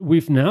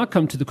we've now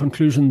come to the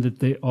conclusion that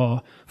there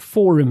are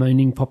 4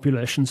 remaining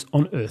populations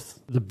on Earth.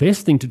 The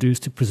best thing to do is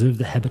to preserve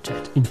the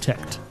habitat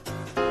intact.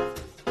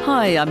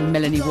 Hi, I'm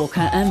Melanie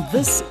Walker, and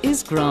this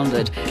is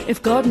Grounded.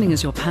 If gardening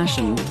is your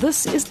passion,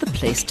 this is the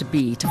place to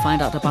be to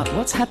find out about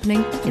what's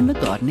happening in the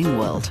gardening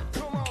world.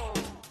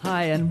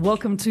 Hi, and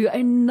welcome to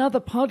another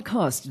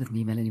podcast with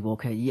me, Melanie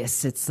Walker.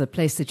 Yes, it's a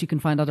place that you can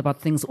find out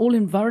about things all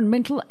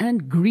environmental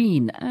and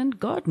green and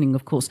gardening,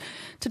 of course.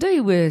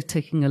 Today, we're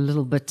taking a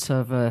little bit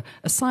of a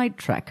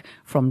sidetrack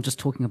from just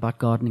talking about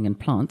gardening and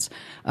plants,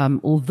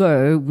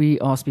 although we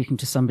are speaking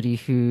to somebody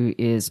who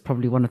is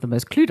probably one of the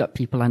most clued up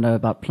people I know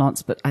about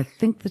plants, but I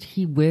think that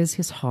he wears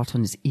his heart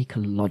on his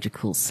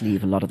ecological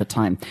sleeve a lot of the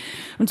time.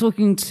 I'm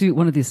talking to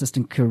one of the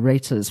assistant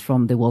curators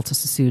from the Walter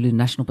Sisulu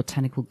National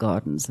Botanical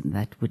Gardens, and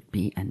that would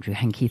be Andrew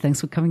Hankey.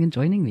 Thanks for coming and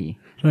joining me.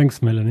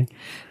 Thanks, Melanie.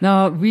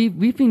 Now,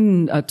 we've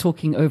been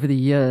talking over the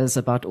years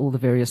about all the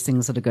various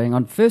things that are going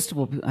on. First of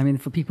all, I mean,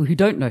 for people who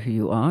don't know who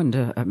you are,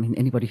 and I mean,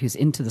 anybody who's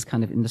into this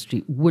kind of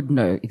industry would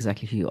know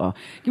exactly who you are.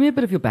 Give me a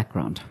bit of your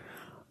background.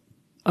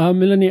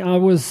 Melanie, I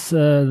was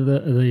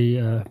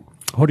the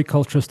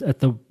horticulturist at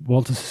the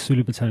Walter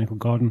Sisulu Botanical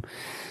Garden.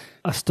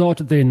 I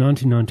started there in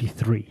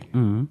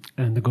 1993,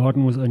 and the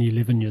garden was only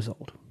 11 years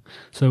old.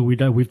 So we've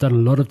done a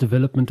lot of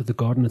development of the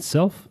garden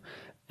itself,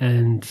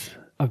 and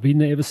I've been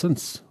there ever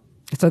since.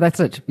 So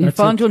that's it. You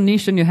found your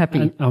niche and you're happy.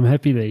 And I'm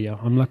happy there, yeah.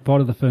 I'm like part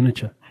of the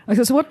furniture.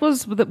 Okay, so what were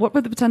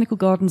the botanical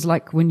gardens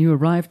like when you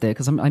arrived there?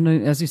 Because I know,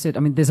 as you said,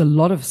 I mean, there's a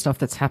lot of stuff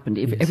that's happened.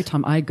 Every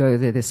time I go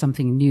there, there's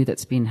something new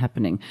that's been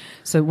happening.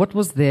 So what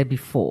was there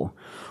before?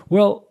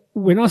 Well,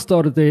 when I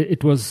started there,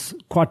 it was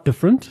quite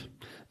different.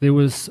 There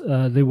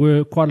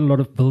were quite a lot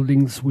of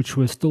buildings which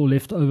were still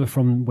left over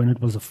from when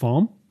it was a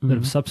farm that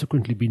have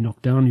subsequently been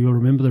knocked down. You'll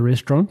remember the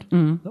restaurant,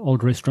 the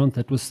old restaurant,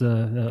 that was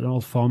an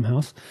old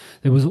farmhouse.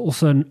 There was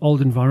also an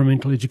old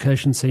environmental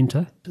education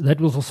center.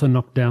 That was also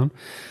knocked down.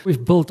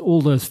 We've built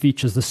all those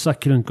features, the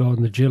succulent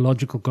garden, the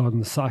geological garden,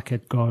 the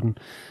cycad garden,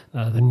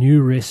 the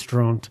new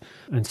restaurant,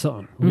 and so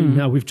on.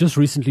 Now, we've just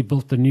recently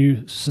built the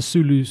new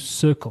Sisulu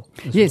Circle.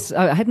 Yes,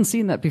 well. I hadn't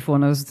seen that before,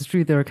 and I was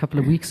through there a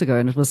couple of weeks ago,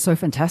 and it was so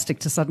fantastic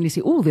to suddenly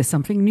see, oh, there's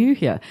something new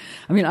here.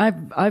 I mean,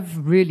 I've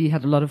really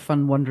had a lot of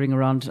fun wandering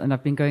around, and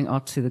I've been going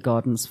out to the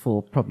gardens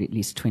for probably at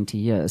least 20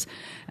 years.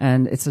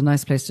 And it's a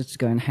nice place to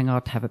go and hang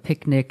out, have a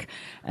picnic,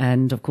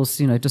 and of course,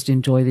 just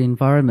enjoy the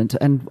environment.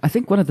 And I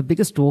think one of the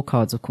biggest draw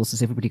cards, of course,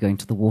 is everybody going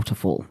to the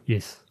waterfall.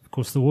 Yes, of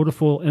course, the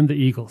waterfall and the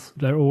eagles.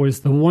 They're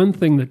always the one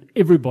thing that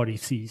everybody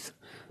sees.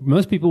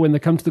 Most people, when they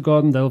come to the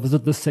garden, they'll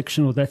visit this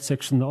section or that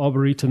section, the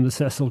Arboretum, the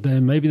Sasol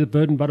Dam, maybe the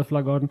Bird and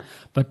Butterfly Garden.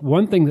 But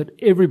one thing that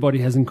everybody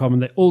has in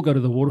common, they all go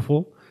to the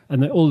waterfall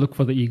and they all look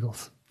for the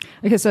eagles.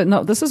 Okay, so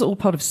now this is all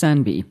part of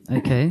SANBI,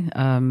 okay,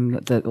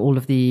 all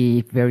of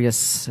the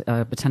various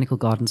botanical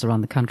gardens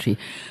around the country.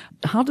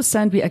 How does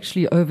SANBI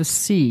actually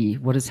oversee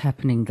what is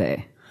happening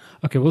there?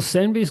 Okay, well,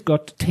 SANBI's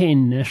got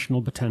 10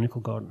 national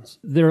botanical gardens.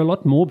 There are a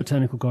lot more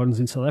botanical gardens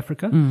in South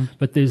Africa,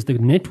 but there's the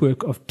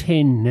network of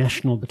 10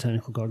 national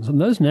botanical gardens.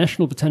 And those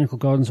national botanical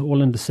gardens are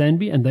all under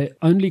SANBI, and they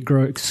only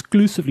grow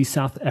exclusively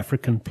South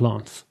African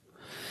plants.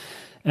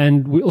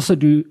 And we also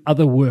do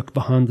other work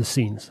behind the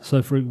scenes.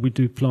 So we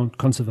do plant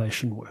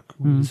conservation work,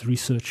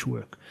 research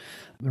work,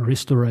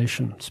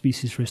 restoration,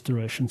 species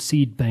restoration,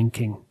 seed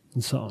banking,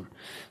 and so on.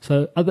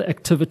 So other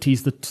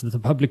activities that the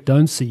public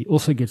don't see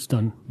also gets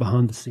done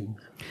behind the scenes.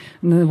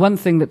 And the one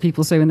thing that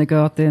people say when they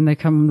go out there and they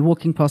come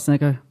walking past and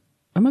they go,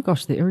 oh my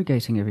gosh, they're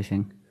irrigating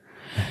everything.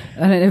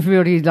 And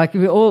everybody,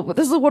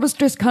 this is a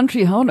water-stressed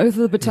country. How on earth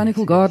are the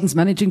botanical gardens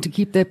managing to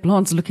keep their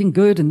plants looking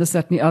good and this,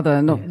 that, and the other?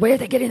 And where are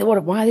they getting the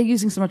water? Why are they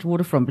using so much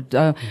water from?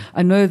 But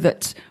I know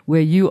that where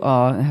you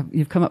are,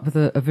 you've come up with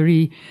a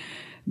very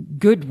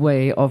good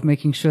way of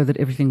making sure that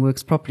everything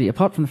works properly.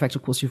 Apart from the fact,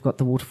 of course, you've got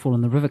the waterfall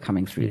and the river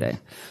coming through there.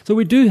 So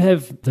we do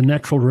have the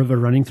natural river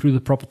running through the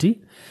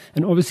property.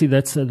 And obviously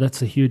that's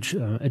a huge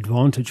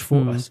advantage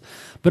for us.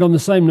 But on the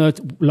same note,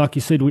 like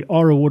you said, we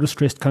are a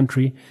water-stressed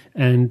country,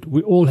 and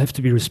we all have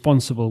to be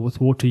responsible with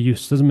water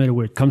use. Doesn't matter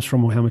where it comes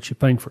from or how much you're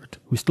paying for it.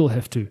 We still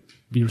have to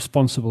be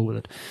responsible with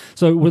it.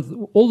 So with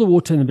all the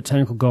water in the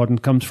botanical garden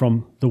comes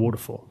from the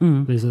waterfall.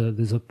 There's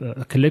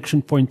a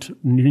collection point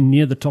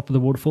near the top of the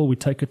waterfall. We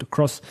take it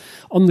across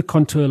on the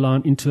contour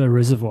line into a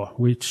reservoir,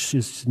 which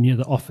is near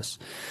the office.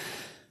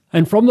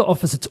 And from the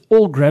office, it's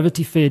all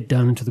gravity fed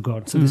down into the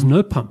garden. So there's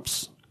no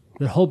pumps.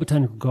 The whole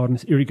botanical garden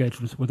is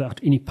irrigated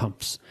without any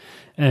pumps.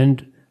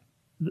 And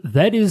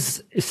that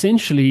is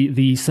essentially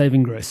the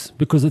saving grace,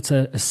 because it's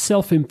a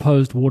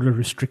self-imposed water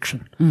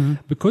restriction.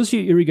 Because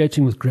you're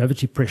irrigating with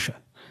gravity pressure,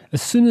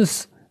 as soon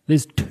as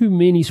there's too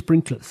many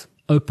sprinklers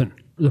open,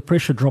 the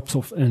pressure drops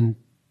off and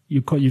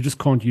you just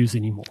can't use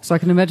anymore. So I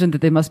can imagine that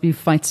there must be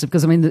fights,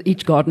 because I mean,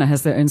 each gardener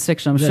has their own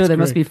section. I'm sure they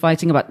must be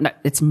fighting about, no,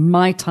 it's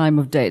my time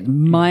of day,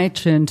 my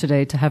turn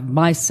today to have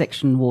my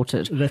section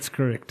watered. That's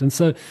correct. And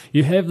so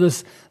you have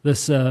this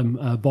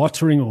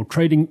bartering or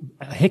trading,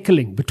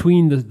 heckling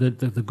between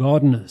the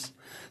gardeners.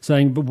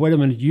 saying, but wait a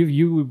minute,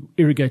 you were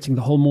irrigating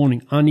the whole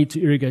morning. I need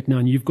to irrigate now,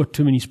 and you've got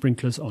too many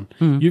sprinklers on.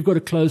 You've got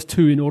to close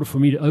 2 in order for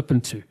me to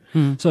open 2.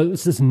 So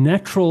it's this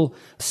natural,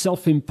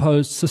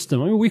 self-imposed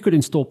system. I mean, we could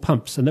install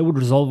pumps, and that would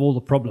resolve all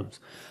the problems.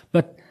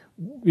 But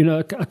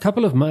a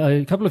couple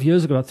of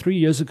years ago, about 3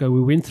 years ago,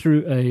 we went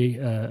through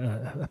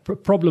a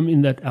problem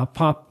in that our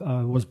pipe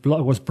was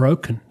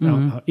broken.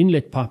 Our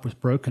inlet pipe was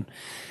broken,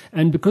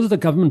 and because of the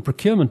government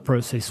procurement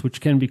process,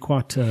 which can be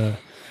quite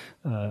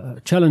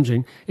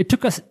challenging, it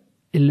took us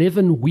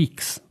 11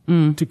 weeks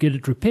to get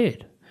it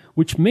repaired,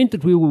 which meant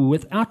that we were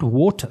without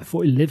water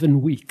for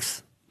 11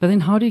 weeks. But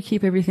then how do you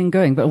keep everything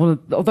going? But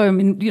although, I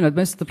mean,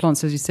 most of the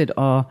plants, as you said,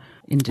 are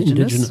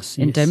indigenous,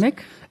 endemic.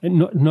 Yes. And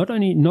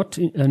not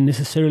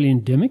necessarily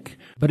endemic,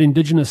 but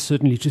indigenous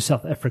certainly to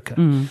South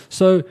Africa.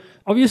 So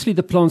obviously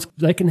the plants,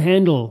 they can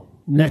handle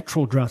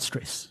natural drought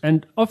stress.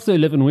 And after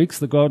 11 weeks,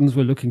 the gardens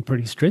were looking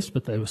pretty stressed,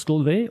 but they were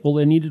still there. All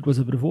they needed was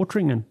a bit of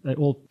watering, and they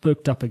all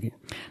perked up again.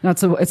 Now,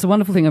 it's a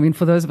wonderful thing. I mean,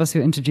 for those of us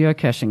who are into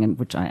geocaching, and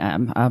which I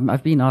am,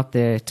 I've been out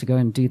there to go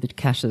and do the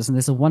caches, and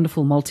there's a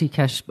wonderful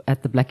multi-cache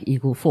at the Black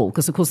Eagle Fall,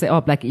 because of course there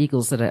are black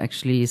eagles that are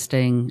actually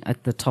staying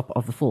at the top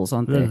of the falls,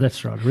 aren't there?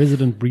 That's right,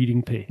 resident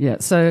breeding pair. Yeah,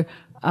 so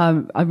I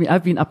mean,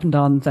 I've been up and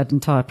down that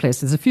entire place.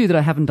 There's a few that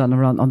I haven't done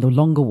around on the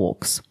longer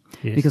walks.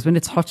 Yes. Because when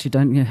it's hot, you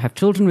don't have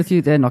children with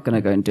you. They're not going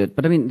to go and do it.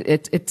 But I mean,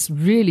 it's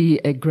really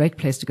a great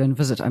place to go and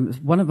visit.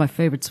 One of my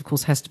favorites, of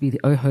course, has to be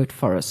the Ohout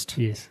Forest.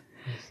 Yes.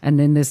 And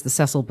then there's the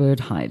Sasol Bird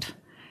Hide.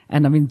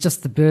 And I mean,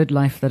 just the bird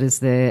life that is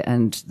there,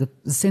 and the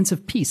sense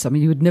of peace. I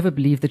mean, you would never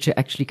believe that you're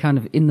actually kind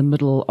of in the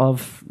middle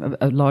of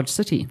a large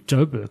city.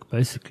 Joburg,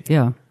 basically.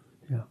 Yeah.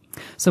 Yeah.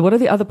 So what are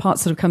the other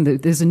parts that have come?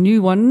 There's a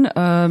new one,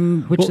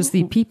 which is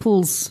the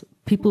People's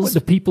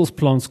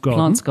Plants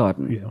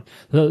Garden. Yeah.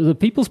 The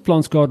People's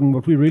Plants Garden,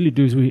 what we really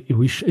do is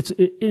it's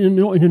in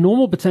a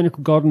normal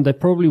botanical garden, they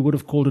probably would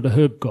have called it a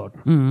herb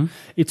garden.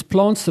 It's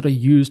plants that are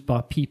used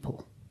by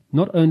people,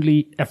 not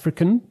only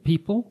African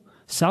people,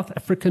 South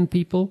African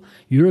people,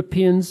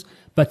 Europeans,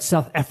 but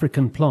South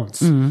African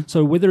plants.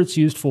 So whether it's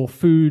used for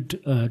food,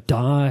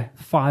 dye,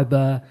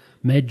 fiber,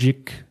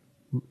 magic,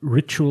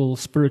 ritual,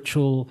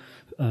 spiritual,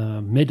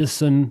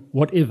 medicine,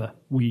 whatever,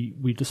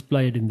 we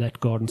display it in that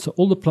garden. So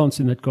all the plants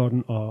in that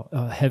garden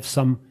have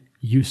some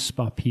use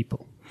by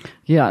people.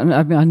 Yeah,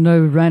 I mean, I know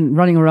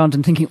running around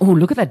and thinking, oh,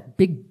 look at that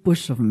big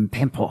bush of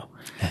mpempo.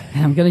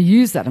 And I'm going to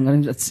use that. I'm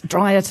going to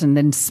dry it and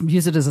then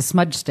use it as a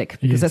smudge stick,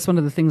 because that's one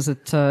of the things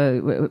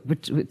that,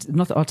 which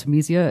not the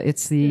Artemisia,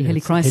 it's the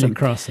helichrysum.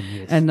 Helichrysum,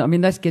 yes. And I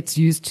mean, that gets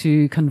used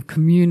to kind of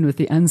commune with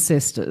the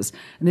ancestors.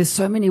 And there's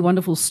so many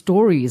wonderful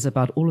stories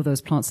about all of those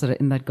plants that are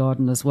in that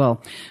garden as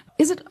well.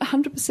 Is it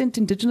 100%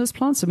 indigenous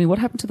plants? I mean, what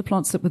happened to the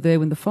plants that were there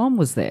when the farm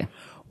was there?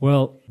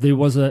 Well, there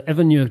was an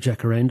avenue of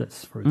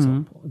jacarandas, for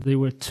example. There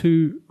were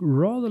 2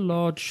 rather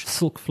large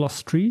silk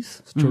floss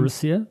trees,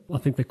 Straurissia. I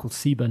think they're called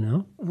Seba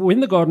now.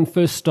 When the garden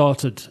first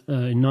started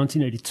in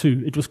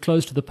 1982, it was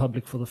closed to the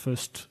public for the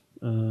first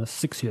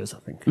 6 years, I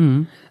think.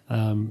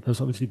 That was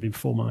obviously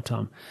before my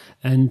time.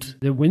 And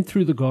they went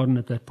through the garden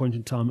at that point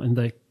in time, and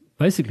they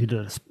basically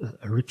did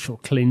a ritual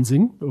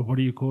cleansing, or what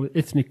do you call it,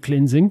 ethnic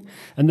cleansing,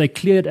 and they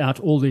cleared out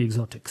all the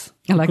exotics.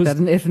 I like that,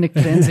 an ethnic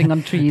cleansing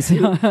on trees.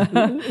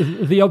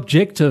 The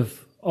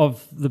objective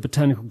of the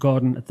botanical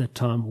garden at that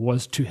time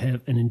was to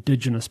have an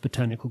indigenous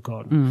botanical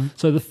garden.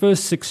 So the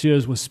first 6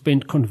 years was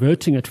spent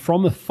converting it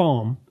from a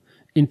farm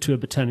into a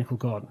botanical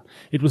garden.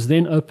 It was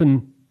then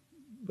open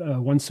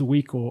once a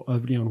week or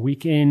only on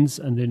weekends,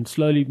 and then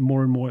slowly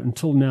more and more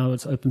until now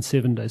it's open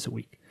 7 days a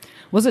week.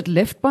 Was it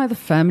left by the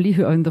family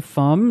who owned the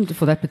farm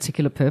for that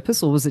particular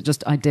purpose, or was it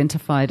just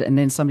identified and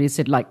then somebody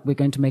said, like, we're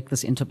going to make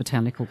this into a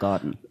botanical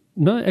garden?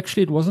 No,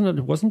 actually, it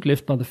wasn't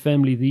left by the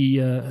family.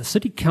 The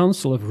city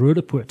council of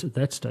Roodepoort at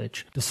that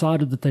stage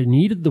decided that they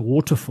needed the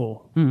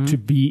waterfall to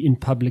be in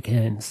public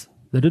hands.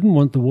 They didn't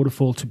want the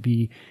waterfall to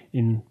be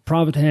in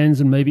private hands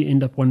and maybe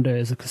end up one day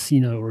as a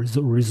casino or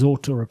a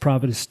resort or a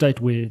private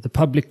estate where the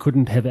public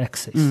couldn't have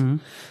access.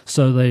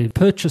 So they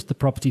purchased the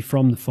property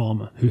from the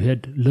farmer who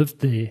had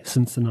lived there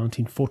since the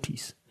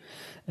 1940s.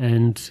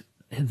 And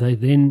they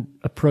then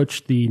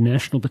approached the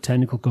National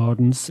Botanical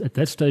Gardens. At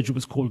that stage, it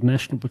was called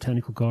National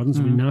Botanical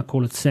Gardens. We now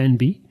call it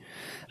SANBI.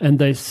 And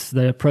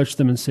they approached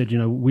them and said,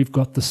 we've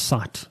got the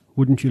site.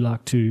 Wouldn't you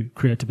like to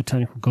create a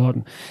botanical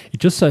garden? It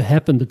just so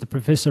happened that the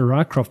Professor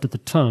Rycroft at the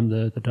time,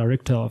 the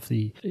director of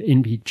the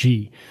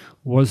NBG,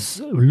 was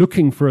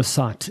looking for a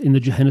site in the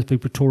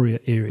Johannesburg-Pretoria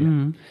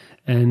area.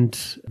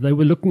 And they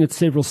were looking at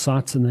several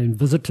sites, and they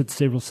visited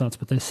several sites,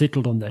 but they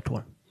settled on that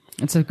one.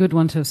 It's a good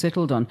one to have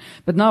settled on.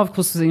 But now, of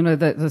course,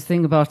 the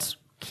thing about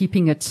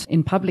keeping it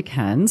in public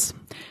hands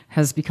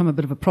has become a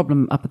bit of a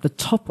problem up at the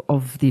top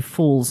of the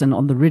falls and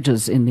on the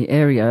ridges in the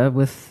area,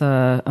 with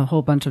a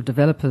whole bunch of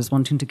developers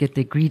wanting to get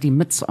their greedy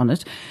mitts on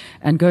it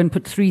and go and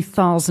put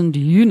 3,000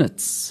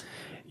 units.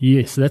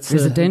 Yes, that's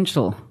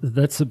residential.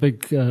 That's a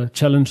big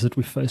challenge that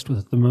we're faced with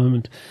at the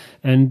moment.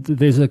 And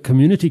there's a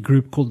community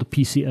group called the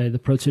PCA, the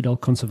Proteoidal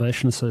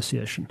Conservation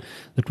Association,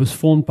 that was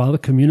formed by the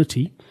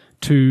community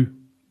to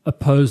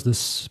oppose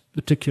this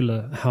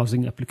particular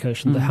housing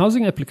application. The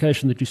housing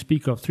application that you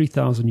speak of,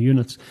 3,000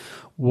 units,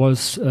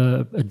 was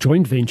a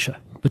joint venture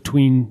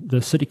between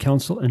the city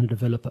council and a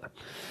developer.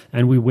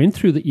 And we went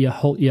through the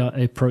whole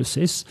EIA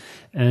process.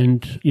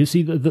 And you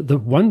see, the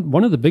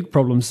one of the big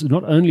problems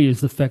not only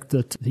is the fact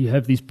that you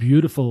have these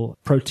beautiful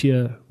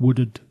Protea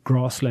wooded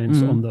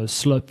grasslands on those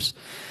slopes,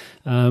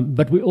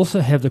 but we also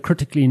have the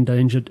critically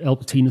endangered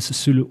Albertina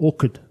Sisulu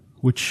orchid,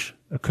 which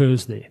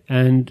occurs there.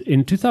 And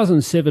in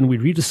 2007, we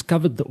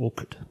rediscovered the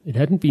orchid. It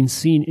hadn't been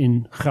seen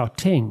in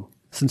Gauteng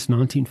since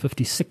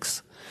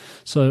 1956.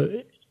 So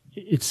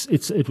it's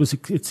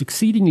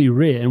exceedingly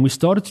rare, and we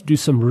started to do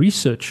some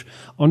research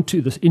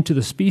into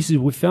the species.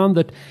 We found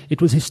that it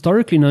was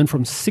historically known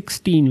from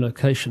 16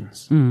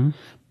 locations.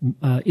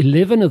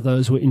 11 of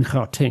those were in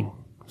Gauteng.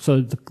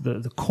 So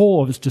the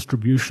core of its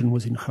distribution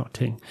was in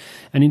Gauteng.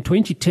 And in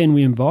 2010,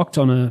 we embarked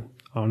on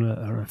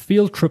a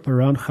field trip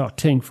around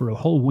Gauteng for a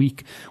whole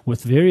week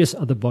with various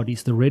other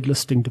bodies, the Red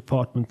Listing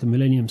Department, the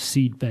Millennium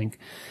Seed Bank,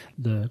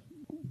 the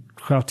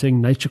Gauteng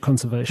Nature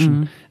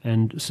Conservation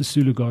and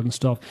Sisulu Garden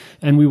staff.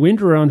 And we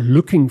went around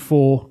looking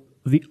for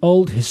the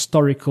old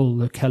historical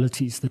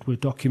localities that were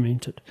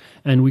documented.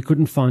 And we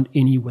couldn't find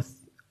any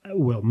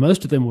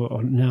most of them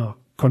were now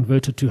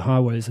converted to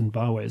highways and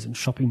byways and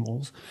shopping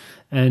malls.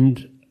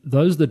 And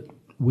those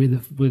where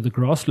the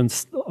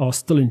grasslands are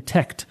still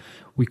intact,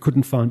 we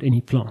couldn't find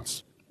any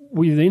plants.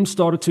 We then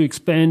started to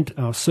expand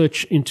our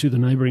search into the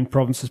neighboring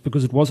provinces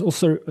because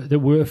there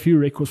were a few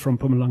records from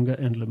Mpumalanga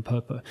and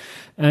Limpopo.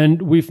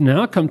 And we've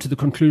now come to the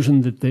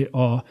conclusion that there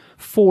are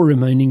 4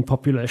 remaining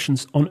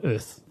populations on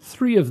Earth.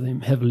 3 of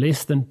them have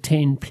less than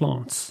 10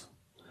 plants.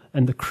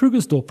 And the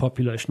Krugersdorp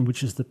population,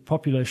 which is the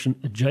population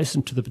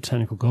adjacent to the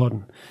Botanical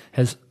Garden,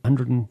 has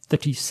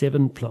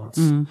 137 plants.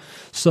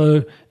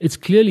 So it's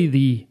clearly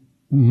the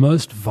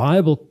most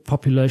viable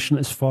population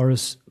as far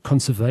as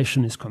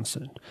conservation is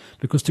concerned.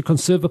 Because to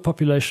conserve a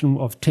population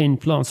of 10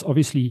 plants,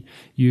 obviously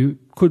you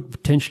could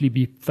potentially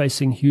be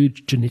facing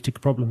huge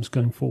genetic problems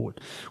going forward.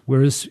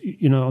 Whereas,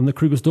 on the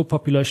Krugersdorp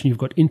population, you've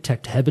got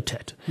intact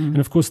habitat. And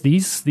of course,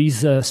 these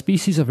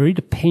species are very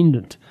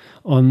dependent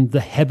on the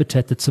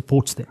habitat that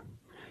supports them.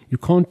 You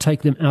can't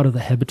take them out of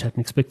the habitat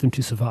and expect them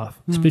to survive,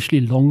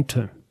 especially long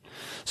term.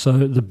 So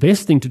the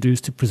best thing to do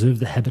is to preserve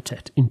the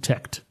habitat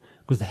intact,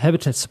 because the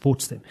habitat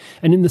supports them.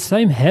 And in the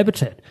same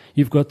habitat,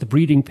 you've got the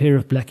breeding pair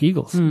of black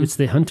eagles. It's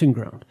their hunting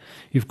ground.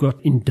 You've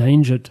got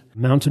endangered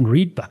mountain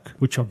reedbuck,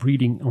 which are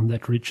breeding on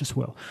that ridge as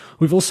well.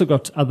 We've also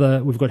got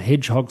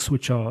hedgehogs,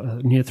 which are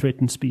near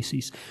threatened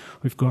species.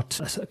 We've got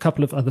a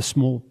couple of other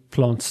small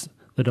plants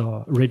that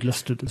are red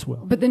listed as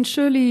well. But then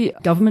surely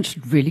government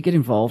should really get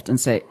involved and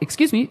say,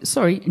 excuse me,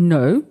 sorry,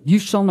 no, you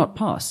shall not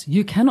pass.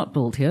 You cannot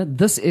build here.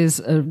 This is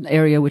an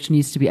area which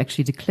needs to be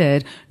actually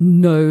declared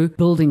no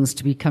buildings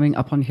to be coming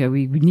up on here.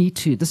 We need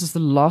to. This is the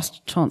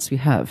last chance we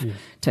have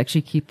to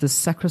actually keep this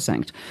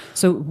sacrosanct.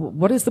 So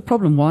what is the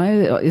problem? Why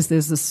is there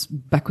this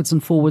backwards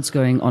and forwards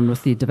going on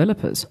with the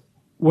developers?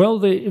 Well,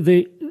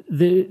 there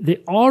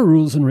are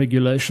rules and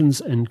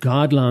regulations and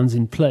guidelines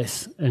in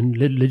place and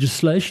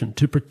legislation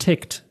to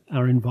protect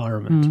our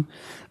environment.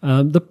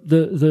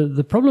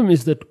 The problem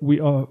is that we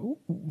are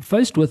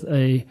faced with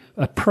a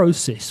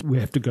process we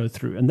have to go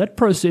through, and that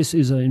process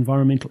is an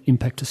environmental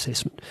impact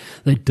assessment.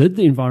 They did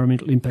the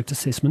environmental impact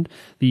assessment.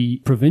 The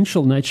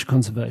Provincial Nature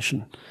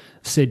Conservation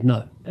said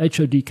no.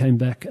 HOD came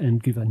back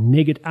and gave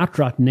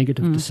outright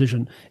negative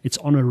decision. It's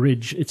on a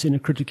ridge. It's in a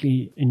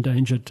critically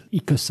endangered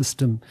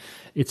ecosystem.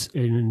 It's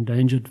an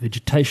endangered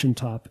vegetation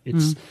type.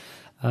 It's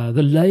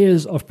the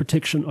layers of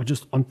protection are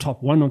just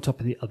one on top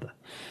of the other.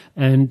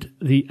 And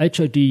the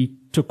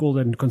HOD took all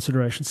that into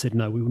consideration, said,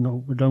 no,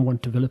 we don't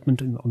want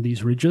development on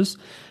these ridges,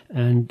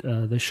 and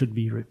they should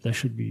be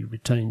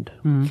retained.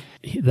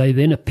 They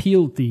then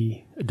appealed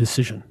the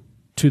decision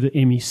to the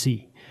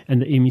MEC,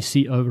 and the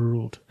MEC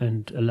overruled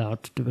and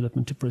allowed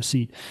development to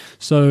proceed.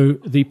 So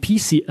the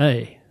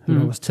PCA that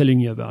I was telling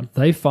you about,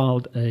 they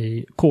filed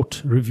a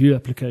court review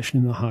application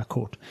in the High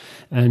Court,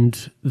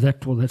 and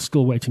that's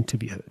still waiting to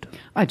be heard.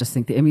 I just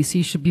think the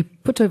MEC should be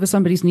put over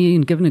somebody's knee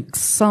and given a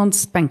sound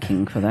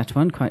spanking for that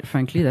one, quite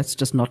frankly. That's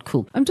just not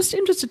cool. I'm just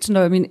interested to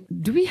know,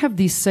 do we have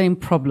these same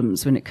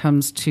problems when it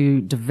comes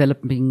to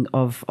developing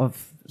of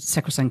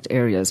sacrosanct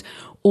areas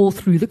all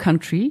through the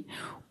country?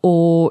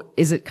 Or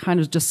is it kind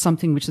of just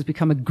something which has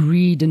become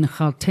agreed in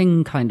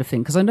Gauteng kind of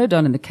thing? Because I know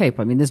down in the Cape,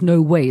 there's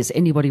no ways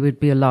anybody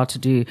would be allowed to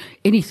do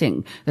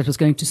anything that was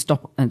going to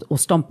stop or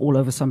stomp all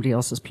over somebody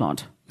else's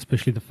plant.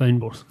 Especially the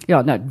fynbos.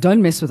 Yeah, no,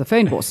 don't mess with the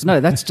fynbos. No,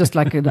 that's just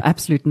like an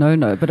absolute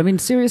no-no. But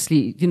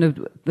seriously,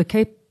 the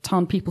Cape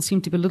Town people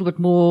seem to be a little bit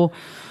more,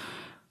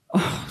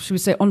 should we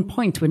say, on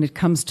point when it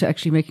comes to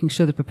actually making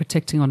sure that we're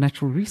protecting our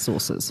natural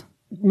resources.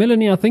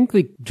 Melanie, I think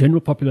the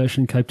general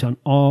population in Cape Town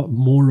are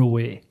more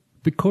aware,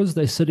 because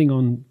they're sitting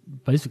on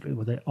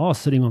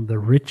the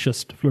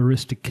richest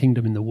floristic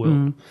kingdom in the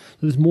world. So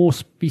there's more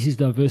species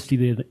diversity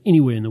there than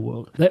anywhere in the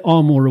world. They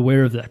are more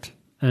aware of that.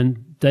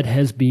 And that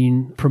has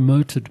been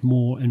promoted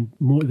more and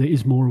more. There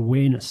is more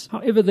awareness.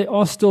 However, there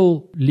are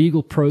still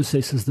legal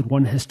processes that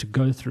one has to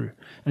go through.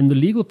 And the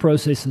legal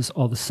processes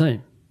are the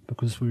same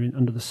because we're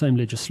under the same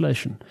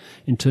legislation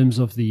in terms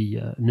of the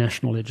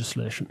national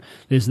legislation.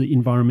 There's the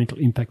environmental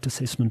impact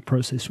assessment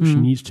process, which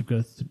needs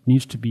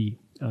to be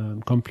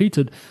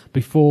completed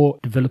before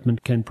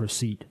development can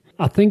proceed.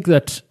 I think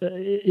that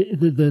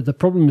the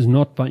problem is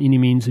not by any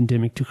means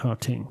endemic to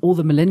Gauteng. All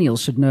the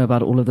millennials should know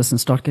about all of this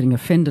and start getting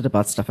offended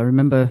about stuff. I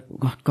remember,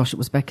 it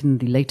was back in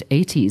the late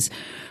 80s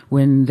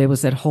when there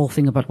was that whole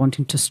thing about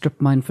wanting to strip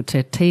mine for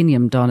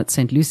titanium down at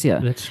St. Lucia.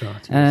 That's right.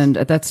 Yes. And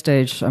at that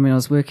stage, I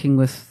was working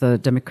with the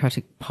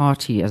Democratic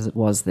Party as it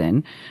was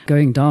then,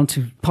 going down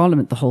to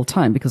Parliament the whole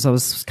time because I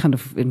was kind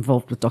of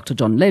involved with Dr.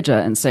 John Ledger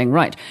and saying,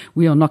 right,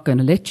 we are not going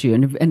to let you.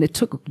 And it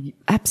took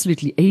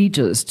absolutely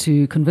ages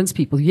to convince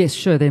people, yes,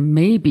 sure, there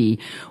may be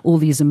all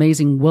these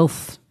amazing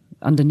wealth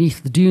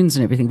underneath the dunes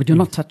and everything, but you're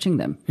not touching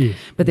them. Yes.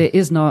 But there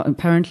is now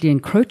apparently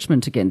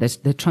encroachment again.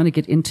 They're trying to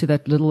get into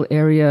that little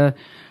area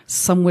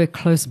somewhere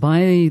close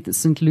by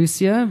St.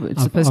 Lucia.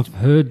 I've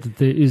heard that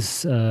there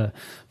is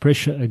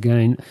pressure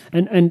again,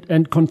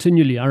 and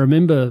continually. I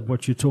remember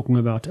what you're talking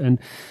about, and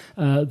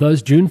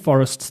those dune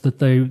forests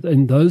that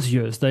in those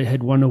years they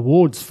had won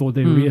awards for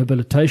their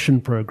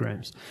rehabilitation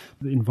programs.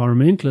 The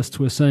environmentalists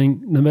were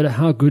saying, no matter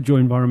how good your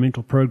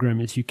environmental program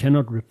is, you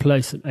cannot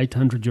replace an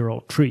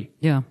 800-year-old tree.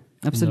 Yeah.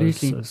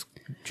 Absolutely. Those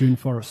dune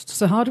forests.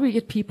 So how do we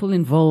get people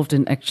involved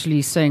in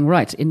actually saying,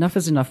 right, enough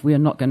is enough, we are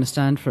not going to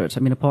stand for it?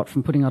 Apart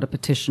from putting out a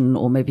petition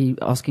or maybe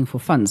asking for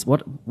funds,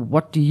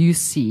 what do you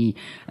see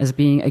as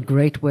being a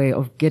great way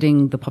of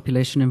getting the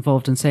population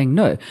involved and saying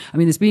no?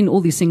 There's been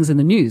all these things in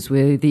the news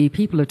where the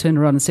people have turned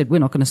around and said, we're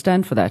not going to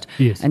stand for that.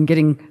 Yes. And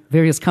getting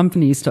various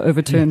companies to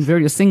overturn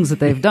various things that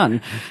they've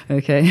done.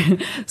 Okay.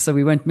 So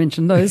we won't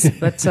mention those.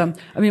 But,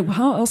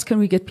 how else can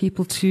we get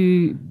people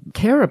to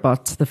care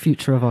about the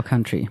future of our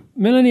country?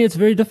 Melanie, it's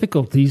very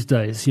difficult these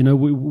days.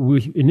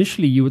 We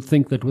initially you would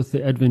think that with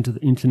the advent of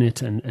the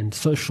internet and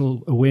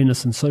social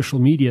awareness and social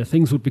media,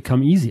 things would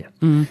become easier.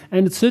 And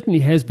it certainly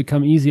has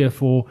become easier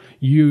for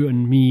you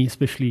and me,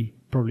 especially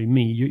probably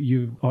me.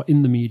 You are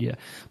in the media.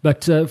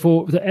 But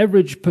for the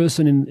average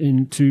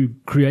person to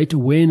create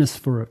awareness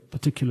for a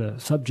particular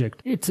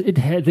subject,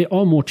 there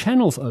are more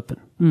channels open.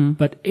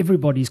 But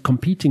everybody's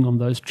competing on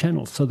those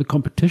channels. So the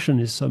competition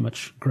is so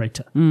much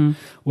greater.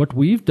 What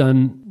we've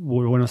done,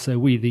 or when I say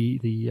we,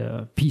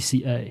 the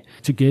PCA,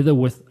 together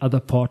with other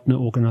partner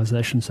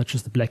organizations such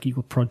as the Black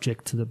Eagle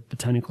Project, the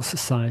Botanical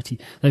Society,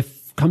 they've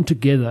come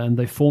together and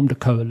they formed a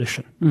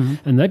coalition.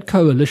 And that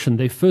coalition,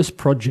 their first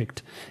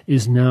project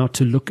is now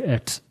to look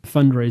at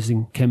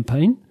fundraising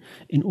campaign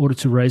in order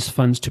to raise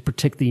funds to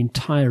protect the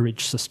entire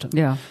ridge system.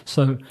 Yeah.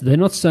 So they're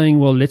not saying,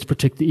 well, let's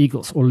protect the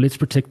eagles or let's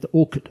protect the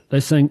orchid.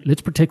 They're saying,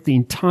 let's protect the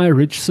entire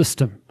ridge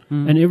system.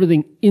 And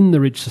everything in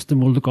the ridge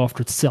system will look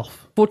after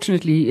itself.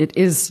 Fortunately, it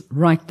is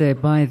right there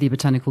by the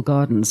botanical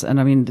gardens. And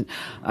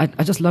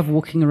I just love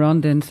walking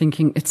around there and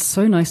thinking it's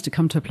so nice to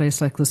come to a place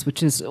like this,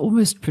 which is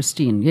almost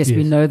pristine. Yes.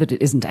 We know that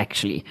it isn't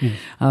actually.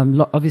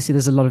 Obviously,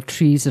 there's a lot of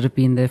trees that have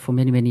been there for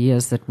many, many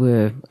years that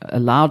were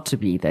allowed to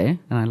be there.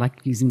 And I like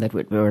using that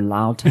word, we're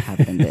allowed to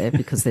have them there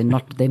because they're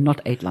not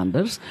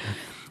Uitlanders.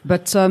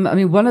 But,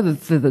 one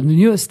of the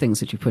newest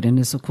things that you put in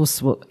is, of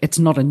course, well, it's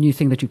not a new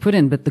thing that you put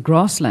in, but the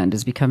grassland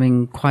is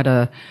becoming quite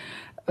a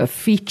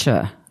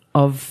feature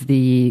of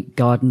the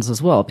gardens as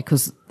well,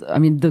 because,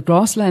 the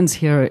grasslands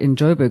here in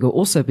Joburg are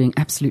also being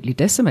absolutely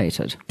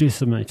decimated.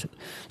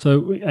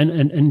 So,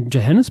 and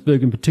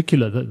Johannesburg in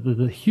particular,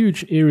 the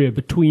huge area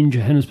between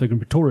Johannesburg and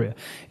Pretoria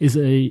is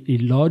a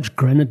large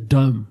granite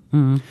dome,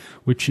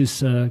 which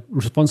is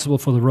responsible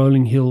for the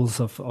rolling hills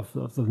of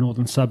the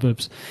northern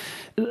suburbs.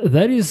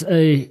 That is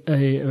a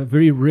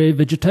very rare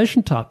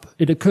vegetation type.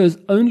 It occurs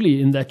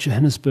only in that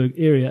Johannesburg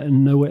area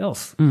and nowhere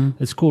else.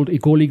 It's called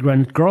Egoli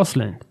granite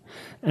grassland.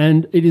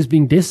 And it is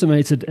being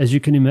decimated, as you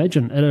can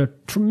imagine, at a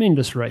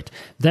tremendous rate.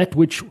 That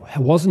which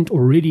wasn't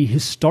already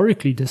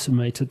historically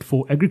decimated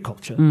for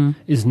agriculture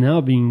is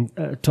now being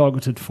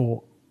targeted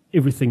for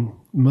everything,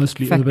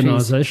 mostly Factories.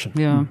 Urbanization.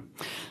 Yeah. And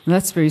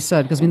that's very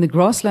sad because, the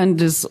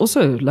grassland is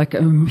also like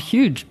a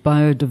huge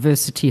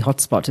biodiversity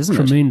hotspot, isn't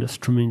it?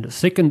 Tremendous.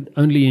 Second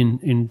only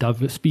in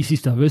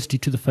species diversity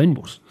to the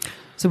fynbos.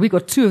 So we've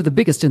got two of the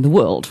biggest in the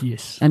world.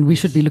 Yes. And we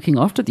should be looking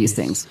after these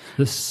things.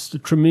 This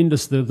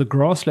tremendous, the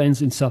grasslands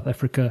in South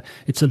Africa,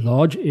 it's a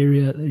large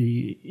area,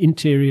 the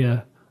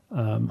interior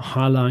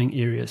high-lying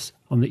areas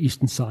on the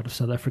eastern side of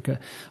South Africa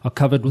are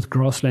covered with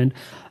grassland.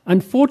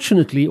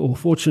 Unfortunately, or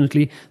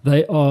fortunately,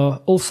 they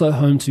are also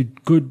home to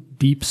good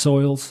deep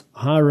soils,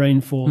 high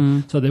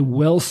rainfall, so they're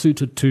well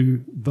suited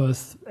to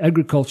both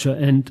agriculture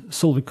and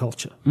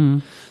silviculture,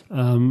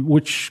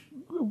 which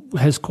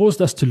has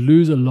caused us to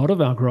lose a lot of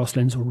our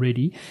grasslands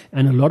already,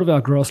 and a lot of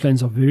our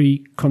grasslands are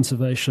very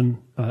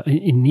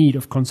in need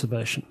of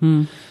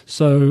conservation.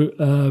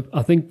 So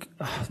I think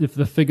if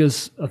the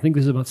figures, I think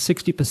there's about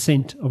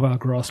 60% of our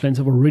grasslands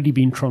have already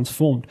been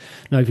transformed.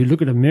 Now, if you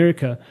look at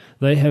America,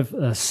 they have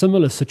a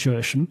similar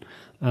situation.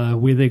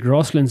 where their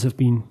grasslands have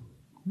been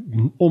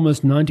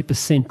almost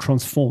 90%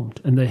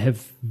 transformed, and they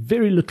have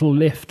very little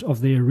left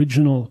of their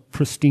original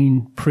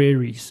pristine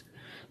prairies.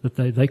 That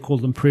they call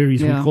them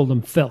prairies, we call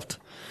them veld.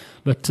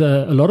 But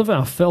a lot of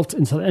our veld,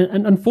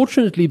 and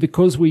unfortunately,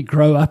 because we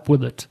grow up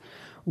with it,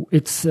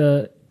 it's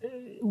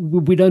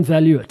we don't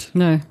value it.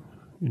 No.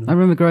 I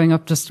remember growing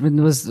up just when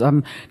there was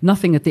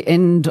nothing at the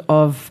end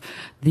of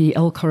the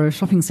El Coro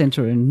shopping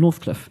centre in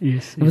Northcliffe.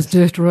 Yes, it was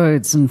dirt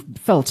roads and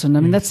veld, and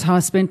I mean that's how I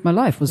spent my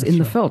life, was in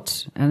the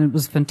veld, and it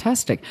was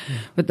fantastic. Yeah.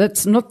 But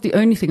that's not the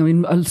only thing. I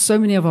mean, so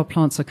many of our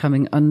plants are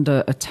coming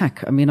under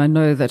attack. I mean, I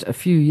know that a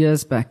few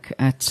years back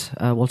at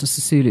Walter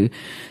Sisulu,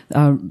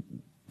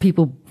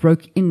 people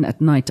broke in at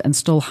night and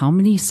stole how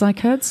many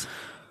cycads?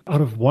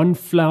 Out of one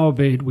flower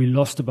bed, we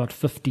lost about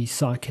 50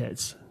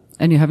 cycads.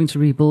 And you're having to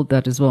rebuild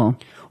that as well.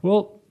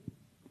 Well,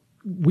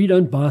 we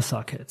don't buy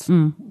cycads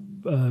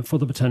for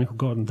the botanical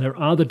garden.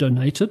 They're either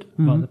donated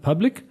by the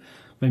public,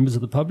 members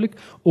of the public,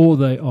 or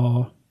they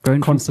are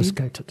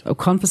confiscated. Oh,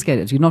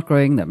 confiscated. You're not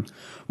growing them.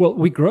 Well,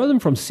 we grow them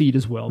from seed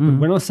as well. But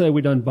when I say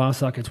we don't buy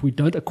cycads, we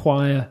don't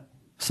acquire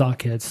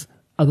cycads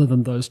other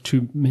than those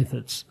two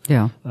methods.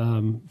 Yeah.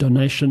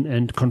 Donation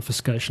and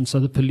confiscation.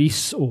 So the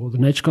police or the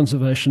nature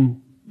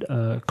conservation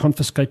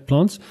confiscate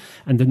plants,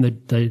 and then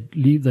they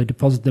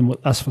deposit them with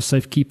us for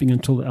safekeeping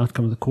until the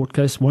outcome of the court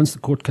case. Once the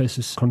court case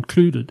is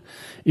concluded,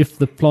 if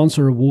the plants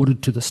are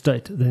awarded to the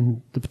state,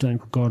 then the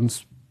Botanical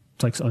Gardens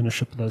takes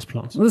ownership of those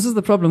plants. Well, this is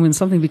the problem when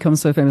something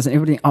becomes so famous and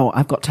everybody,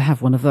 I've got to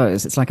have one of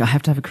those. It's like, I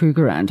have to have a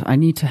Krugerrand. I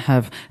need to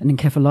have an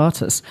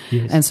encephalitis.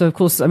 Yes. And so, of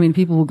course, I mean,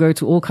 people will go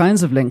to all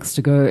kinds of lengths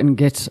to go and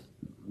get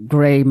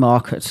grey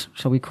market,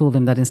 shall we call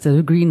them that, instead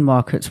of green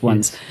market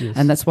ones. Yes.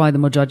 And that's why the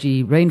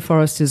Mojaji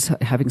rainforest is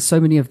having so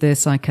many of their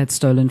cycads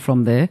stolen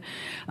from there.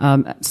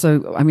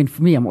 So, I mean,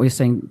 for me, I'm always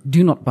saying,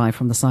 do not buy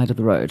from the side of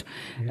the road.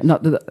 Yes. Now,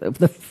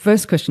 the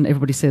first question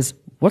everybody says,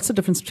 what's the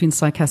difference between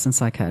cycas and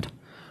cycad?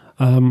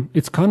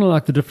 It's kind of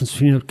like the difference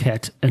between a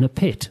cat and a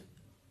pet.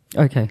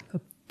 Okay.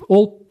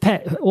 All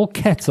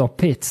cats are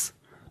pets,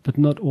 but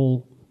not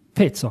all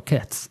pets are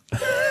cats.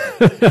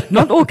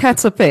 Not all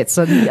cats are pets.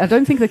 I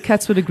don't think that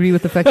cats would agree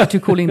with the fact that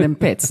you're calling them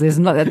pets.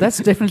 That's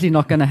definitely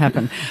not going to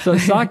happen. So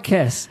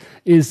cycas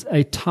is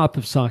a type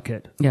of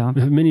cycad. Yeah.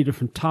 We have many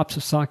different types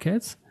of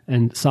cycads,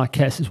 and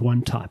cycas is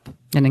one type.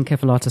 And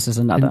encephalitis is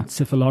another.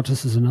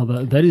 Encephalitis is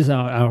another. That is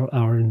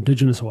our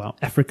indigenous or our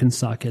African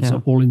cycads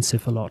are all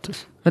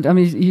encephalitis. But I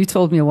mean, you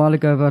told me a while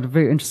ago about a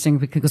very interesting,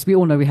 because we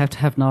all know we have to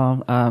have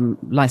now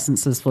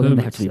licenses for them.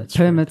 They have to be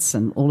permits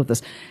and all of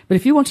this. But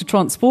if you want to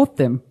transport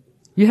them,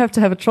 you have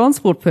to have a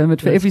transport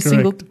permit for every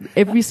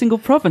single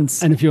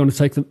province. And if you want to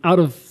take them out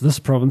of this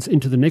province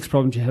into the next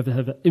province, you have to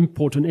have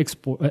an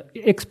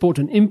export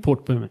and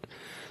import permit.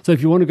 So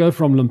if you want to go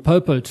from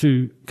Limpopo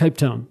to Cape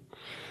Town,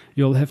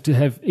 you'll have to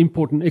have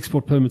import and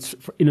export permits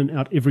for in and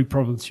out every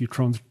province you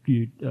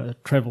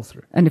travel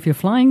through. And if you're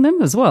flying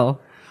them as well.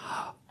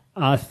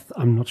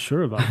 I'm not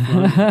sure about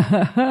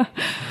flying.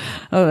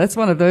 Oh, that's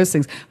one of those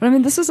things. But I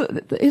mean, this is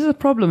a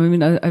problem. I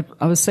mean,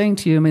 I was saying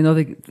to you, I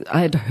mean, I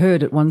had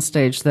heard at one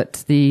stage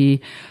that the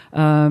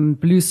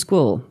blue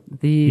squill,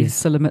 the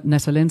Psilomet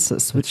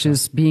natalensis, which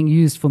is being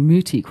used for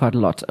muti quite a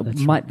lot,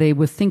 they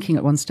were thinking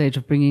at one stage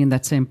of bringing in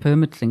that same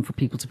permit thing for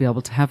people to be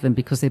able to have them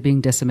because they're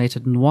being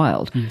decimated in the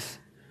wild. Yes.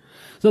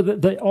 So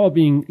they are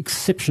being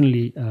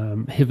exceptionally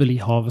heavily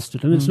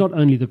harvested. And it's not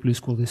only the blue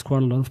squirrel. There's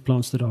quite a lot of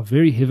plants that are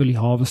very heavily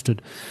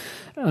harvested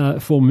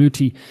for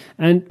muti.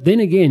 And then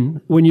again,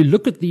 when you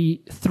look at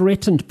the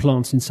threatened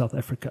plants in South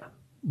Africa,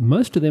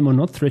 most of them are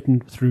not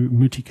threatened through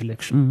muti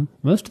collection.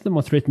 Most of them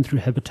are threatened through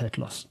habitat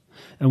loss.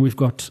 And we've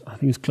got, I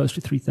think it's close to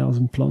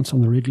 3,000 plants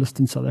on the red list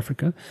in South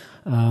Africa.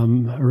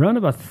 Around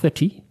about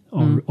 30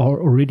 are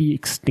already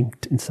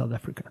extinct in South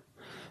Africa.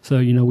 So,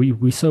 you know,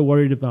 we're so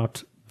worried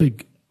about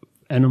big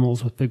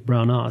animals with big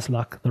brown eyes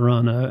like the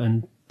rhino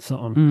and so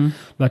on.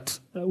 But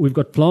we've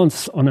got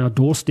plants on our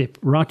doorstep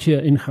right here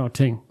in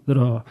Gauteng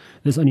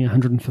there's only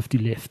 150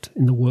 left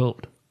in the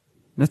world.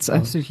 That's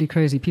absolutely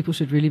crazy. People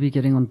should really be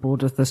getting on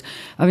board with this.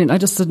 I mean, I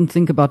just didn't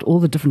think about all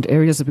the different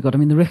areas that we got. I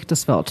mean, the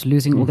Richtersveld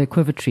losing all their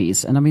quiver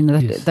trees. And I mean,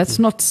 that's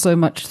not so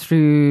much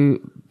through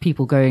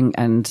people going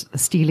and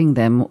stealing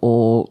them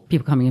or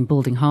people coming and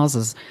building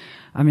houses.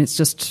 I mean, it's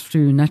just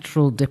through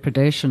natural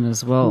depredation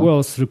as well. Well,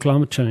 it's through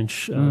climate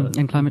change.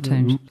 And climate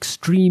change.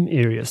 Extreme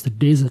areas, the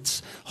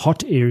deserts,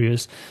 hot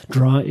areas,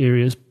 dry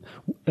areas,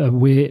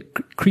 where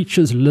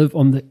creatures live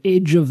on the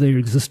edge of their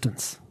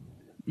existence.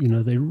 You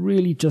know, they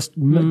really just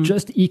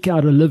eke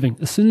out a living.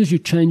 As soon as you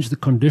change the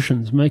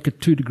conditions, make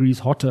it 2 degrees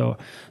hotter,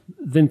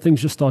 then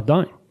things just start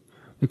dying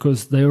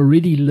because they're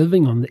already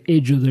living on the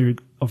edge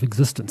of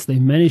existence. They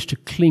manage to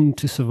cling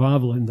to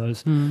survival in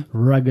those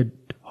rugged,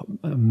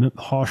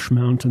 harsh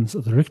mountains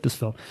of the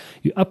Richtersveld.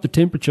 You up the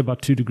temperature by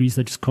 2 degrees,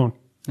 they just can't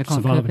They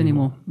can't cope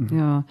anymore. Mm-hmm.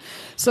 Yeah.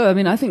 So, I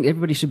mean, I think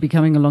everybody should be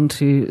coming along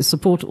to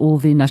support all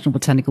the national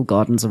botanical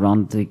gardens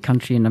around the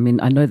country. And I mean,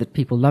 I know that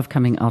people love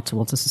coming out to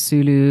Walter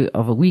Sisulu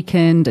of a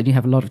weekend, and you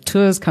have a lot of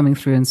tours coming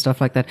through and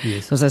stuff like that.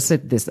 Yes. So as I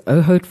said, there's the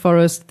Ohout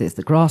Forest, there's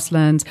the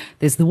grasslands,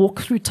 there's the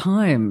walk through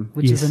time,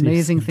 which is an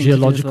amazing thing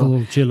geological, to do as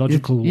well.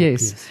 Geological walk.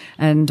 Yes.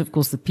 And of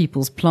course the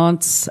people's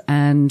plants,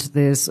 and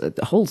there's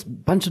a whole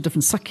bunch of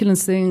different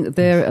succulents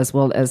there, as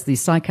well as the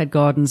cycad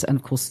gardens, and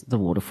of course the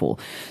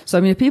waterfall. So,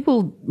 I mean, if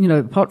people,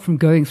 apart from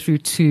going through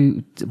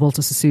to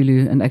Walter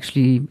Sisulu and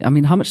actually, I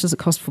mean, how much does it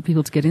cost for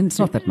people to get in? It's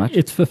not that much.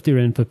 It's 50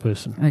 Rand per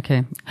person.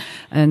 Okay.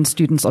 And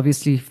students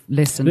obviously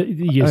less than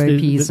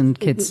OAPs and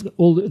kids.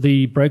 All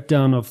the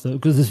breakdown of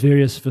because there's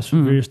various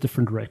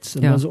different rates,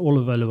 and those are all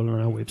available on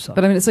our website.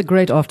 But I mean, it's a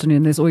great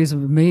afternoon. There's always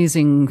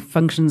amazing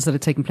functions that are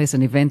taking place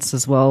and events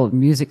as well,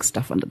 music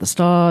stuff under the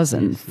stars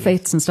and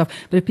fetes and stuff.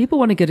 But if people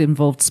want to get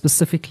involved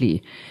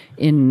specifically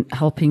in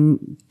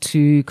helping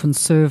to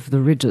conserve the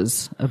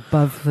ridges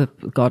above the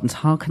gardens,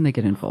 how can they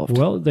get involved?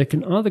 Well, they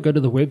can either go to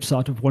the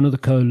website of one of the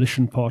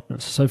coalition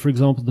partners. So, for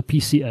example, the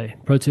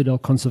PCA,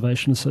 Proteoidal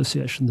Conservation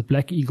Association, the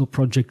Black Eagle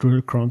Project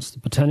Rurikranz, the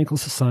Botanical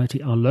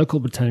Society, our local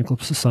Botanical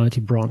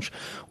Society branch,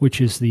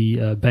 which is the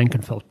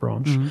Bankenveld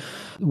branch.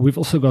 Mm-hmm. We've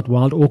also got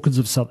Wild Orchids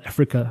of South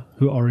Africa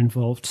who are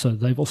involved, so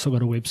they've also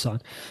got a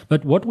website.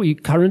 But what we're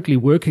currently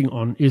working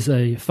on is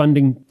a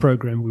funding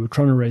program. We were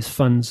trying to raise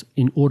funds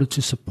in order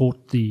to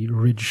support the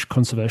ridge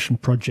conservation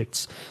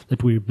projects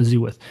that we're busy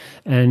with.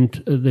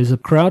 And there's a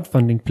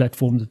crowdfunding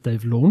platform that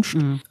they've launched,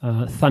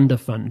 Thunder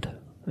Fund.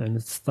 And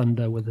it's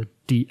Thunder with a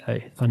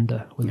D-A,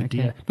 Thunder with a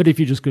D-A. But if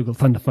you just Google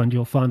Thunder Fund,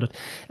 you'll find it.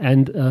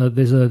 And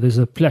there's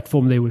a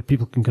platform there where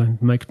people can go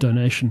and make a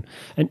donation.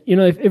 And,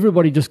 if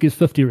everybody just gives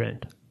 50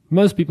 Rand,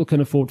 most people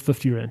can afford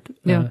 50 Rand.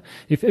 Yeah.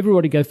 If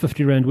everybody gave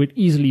 50 Rand, we'd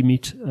easily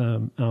meet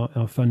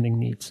our funding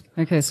needs.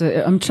 Okay,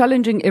 so I'm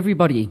challenging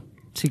everybody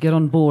to get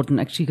on board and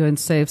actually go and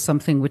save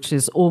something which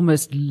is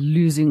almost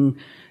losing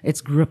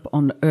its grip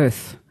on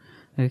Earth.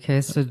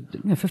 Okay, so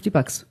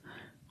 $50.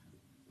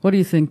 What do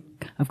you think?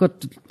 I've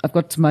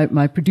got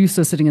my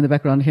producer sitting in the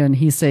background here, and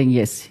he's saying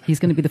yes. He's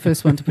going to be the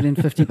first one to put in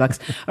 $50.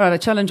 All right, I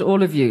challenge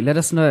all of you. Let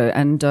us know.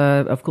 And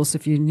of course,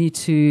 if you need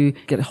to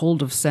get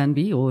hold of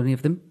Sanbi or any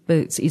of them,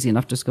 it's easy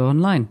enough. Just go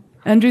online.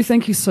 Andrew,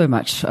 thank you so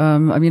much.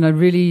 I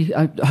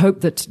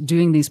hope that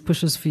doing these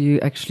pushes for you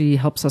actually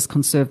helps us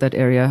conserve that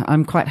area.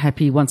 I'm quite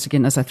happy, once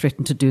again, as I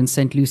threatened to do in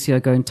St. Lucia,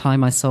 go and tie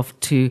myself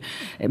to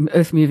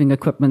earth-moving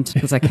equipment,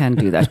 because I can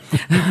do that.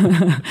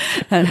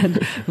 And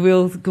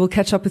we'll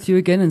catch up with you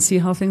again and see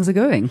how things are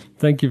going.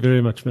 Thank you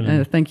very much,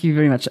 Melanie. Thank you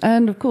very much.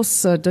 And of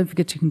course, don't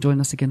forget you can join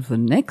us again for the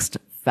next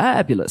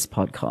fabulous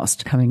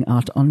podcast coming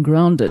out on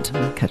Grounded.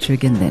 We'll catch you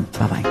again then.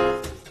 Bye-bye.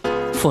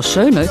 For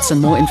show notes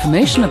and more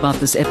information about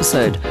this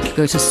episode,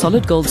 go to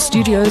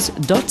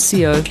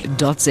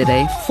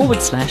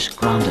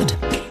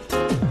solidgoldstudios.co.za/grounded.